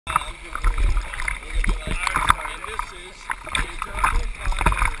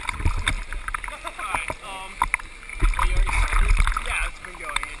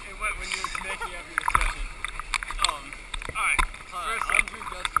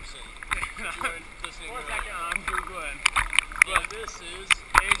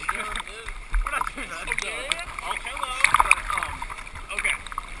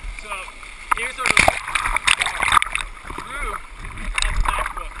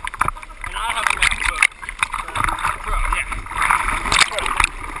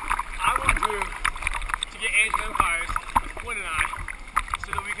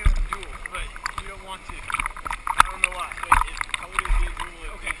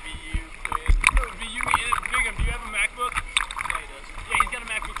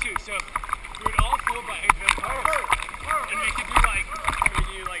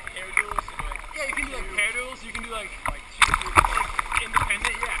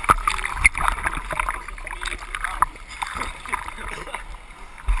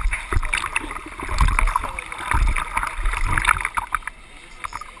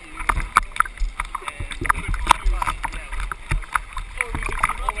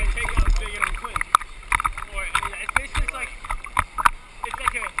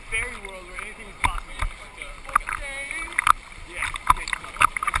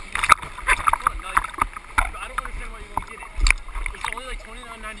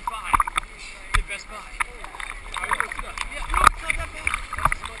$29.95 at Best Buy. I looked it up. Yeah, no, it's not that bad.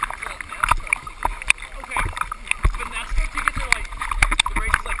 Okay, the NASCAR tickets are like, the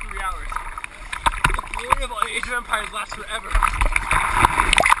race is like 3 hours. The glory of Age of Empires lasts forever.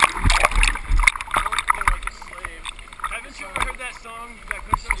 Like a slave. Haven't you ever heard that song that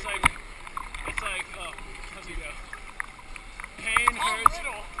goes it's like, oh, how's it go? Pain hurts,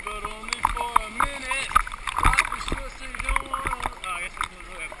 but only for a minute. Life is short, so you don't want to. Oh, I guess that's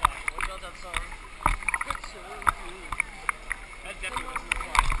really apply. What about that song? It's so good. That definitely wasn't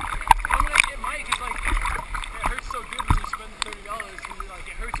apply. I mean, it might, because like, it hurts so good when you spend $30, because like,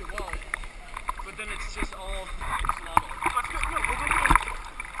 it hurts your wallet. But then it's just all, it's not all. Let's go, no, we'll go to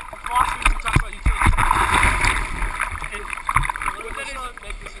philosophers and talk about utility. And, but then it's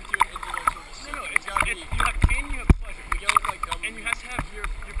make this into an intellectual decision. No, it's gotta be. You have pain, you have pleasure. You don't like dumb. And you have to have your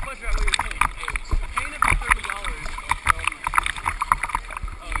pleasure outweigh your pain. So the pain of the $30.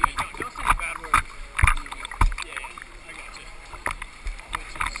 Oh, yeah, don't say the bad word. Yeah, I got you.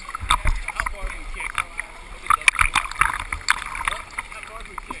 Which is how far we kick. What? How far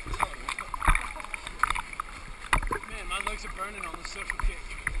we kick? Man, my legs are burning on the social kick.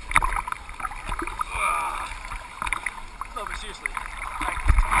 No, but seriously, like,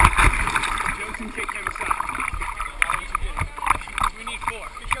 jokes and kick him aside. Why would you get it? Because we need 4.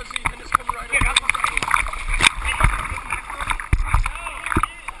 Because then it's coming right up.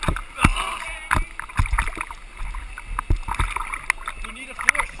 We need a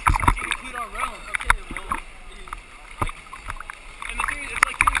 4th so we can complete our realm. Okay, well, and the thing is, it's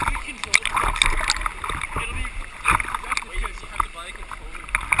like getting good control because it'll be productive. Wait, you have to buy a controller?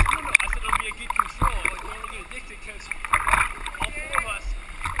 No, I said it'll be a good control. Like, don't want to get addicted because all 4 of us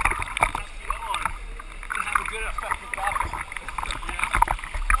have to be on to have a good effect with battle. Yeah?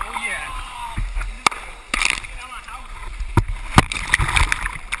 Oh yeah. Get out of my house.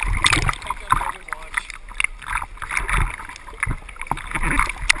 Take up another watch.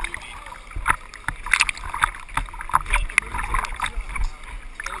 Movie. But the movies are like drugs.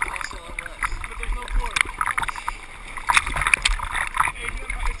 And it costs a lot less. But there's no glory.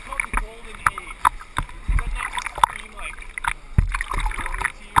 It's called the Golden Age. Doesn't that just scream like glory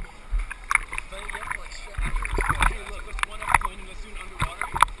to you? But you have to like hey, look, let's one up Quinn and let's do it underwater.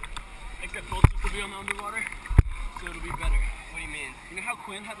 Like that both will be on the underwater, so it'll be better. What do you mean? You know how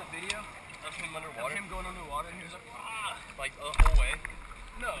Quinn had that video of him underwater? Of him going underwater and he was like, ah! Like the whole way?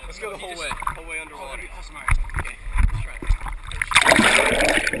 No. Let's go the whole way. Whole way underwater. Oh, that'd be awesome. Alright, okay. Let's try it.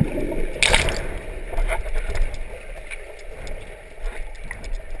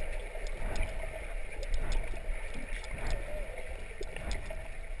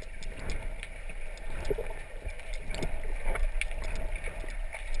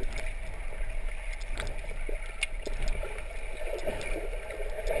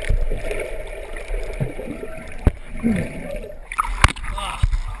 Mm-hmm.